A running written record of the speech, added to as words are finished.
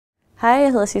Hej,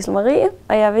 jeg hedder Sissel Marie,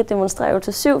 og jeg vil demonstrere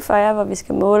øvelse 7 for jer, hvor vi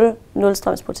skal måle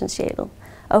Nulstrømspotentialet.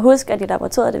 Og husk, at i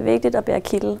laboratoriet er det vigtigt at bære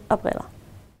kittel og briller.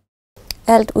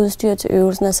 Alt udstyr til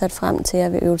øvelsen er sat frem til jer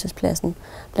ved øvelsespladsen.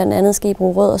 Blandt andet skal I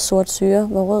bruge rød og sort syre,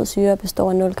 hvor rød syre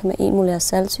består af 0,1 molær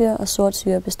saltsyre, og sort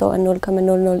syre består af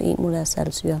 0,001 molær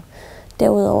saltsyre.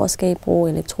 Derudover skal I bruge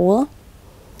elektroder,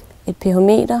 et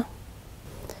pH-meter,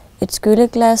 et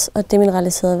skylleglas og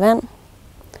demineraliseret vand.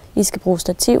 I skal bruge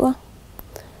stativer.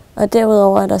 Og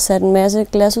derudover er der sat en masse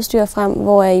glasudstyr frem,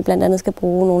 hvor I blandt andet skal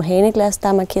bruge nogle haneglas, der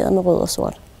er markeret med rød og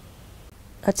sort.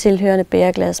 Og tilhørende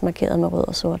bæreglas markeret med rød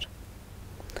og sort.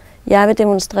 Jeg vil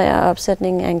demonstrere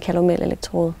opsætningen af en kalomel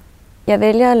elektrode. Jeg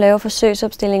vælger at lave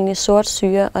forsøgsopstillingen i sort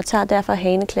syre og tager derfor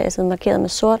haneglasset markeret med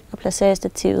sort og placerer i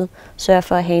stativet, sørger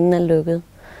for at hanen er lukket.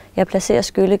 Jeg placerer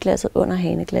skylleglasset under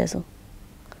haneglasset.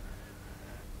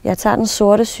 Jeg tager den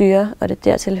sorte syre og det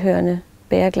dertilhørende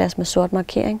bæreglas med sort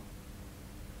markering.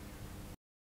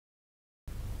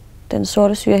 Den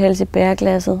sorte syre hældes i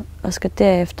bæreglasset og skal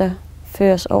derefter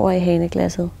føres over i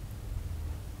haneglasset.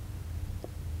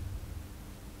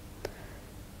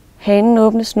 Hanen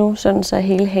åbnes nu, så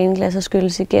hele haneglasset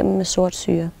skylles igennem med sort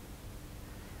syre.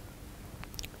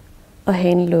 Og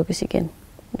hanen lukkes igen,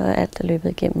 når alt er løbet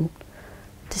igennem.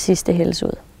 Det sidste hældes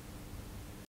ud.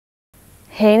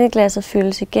 Haneglasset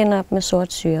fyldes igen op med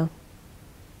sort syre.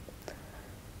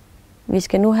 Vi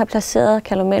skal nu have placeret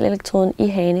kalomelelektroden i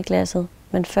haneglasset,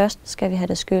 men først skal vi have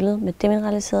det skyllet med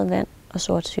demineraliseret vand og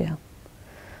sort syre.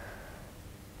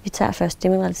 Vi tager først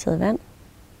demineraliseret vand,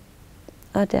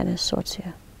 og dernæst sort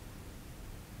syre.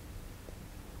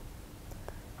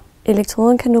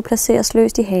 Elektroden kan nu placeres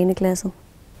løst i haneglasset.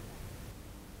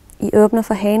 I åbner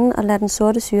for hanen og lader den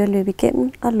sorte syre løbe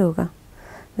igennem og lukker.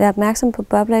 Vær opmærksom på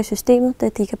bobler i systemet, da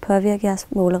de kan påvirke jeres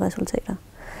måleresultater.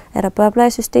 Er der bobler i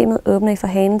systemet, åbner I for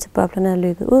hanen til boblerne er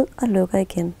løbet ud og lukker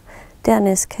igen.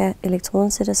 Dernæst kan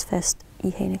elektroden sættes fast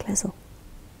i haneglasset.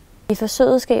 I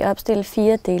forsøget skal I opstille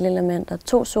 4 delelementer,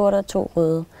 2 sorte og 2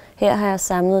 røde. Her har jeg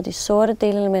samlet de sorte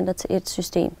delelementer til et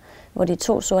system, hvor de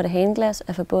 2 sorte haneglas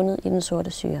er forbundet i den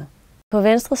sorte syre. På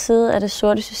venstre side af det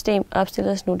sorte system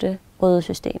opstilles nu det røde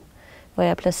system, hvor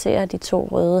jeg placerer de 2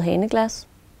 røde haneglas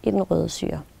i den røde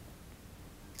syre.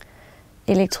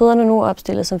 Elektroderne nu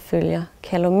opstillet som følger: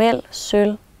 kalomel,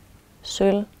 sølv,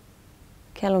 sølv,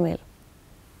 kalomel.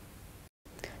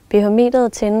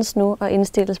 pH-meteret tændes nu og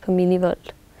indstilles på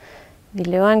millivolt. Vi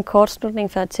laver en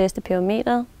kortslutning for at teste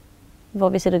pH-meteret, hvor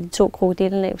vi sætter de 2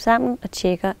 krokodillenæb sammen og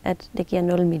tjekker, at det giver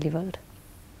 0 millivolt.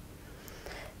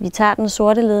 Vi tager den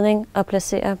sorte ledning og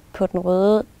placerer på den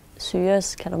røde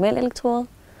syres kalomelelektrode,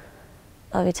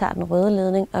 og vi tager den røde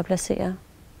ledning og placerer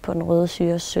på den røde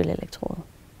syres sølvelektrode.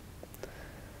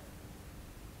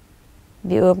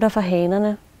 Vi åbner for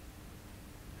hanerne.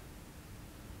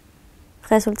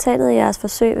 Resultatet af jeres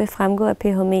forsøg vil fremgå af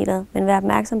pH-meteret, men vær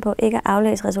opmærksom på ikke at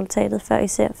aflæse resultatet, før I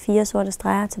ser 4 sorte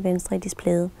streger til venstre i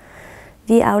displayet.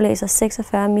 Vi aflæser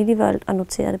 46 millivolt og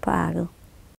noterer det på arket.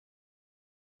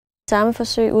 Samme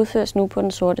forsøg udføres nu på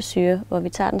den sorte syre, hvor vi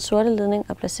tager den sorte ledning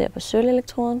og placerer på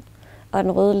sølvelektroden, og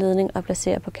den røde ledning og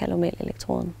placerer på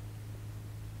kalomelelektroden.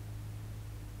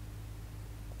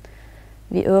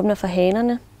 Vi åbner for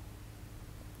hanerne,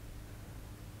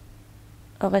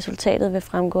 og resultatet vil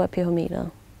fremgå af pH-meteret.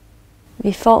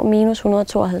 Vi får minus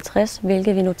 152,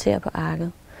 hvilket vi noterer på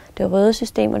arket. Det røde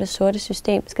system og det sorte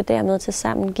system skal dermed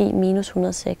tilsammen give minus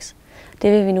 106.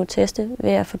 Det vil vi nu teste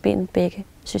ved at forbinde begge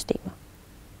systemer.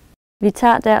 Vi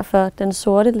tager derfor den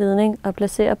sorte ledning og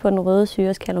placerer på den røde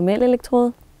syres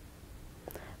kalomelelektrode,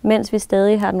 mens vi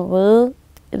stadig har den røde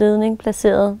ledning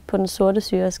placeret på den sorte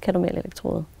syres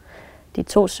kalomelelektrode. De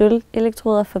 2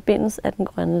 sølvelektroder forbindes af den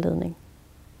grønne ledning.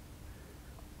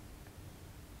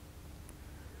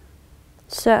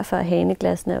 Sørg for, at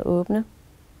haneglassene er åbne,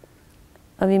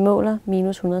 og vi måler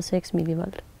minus 106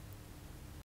 millivolt.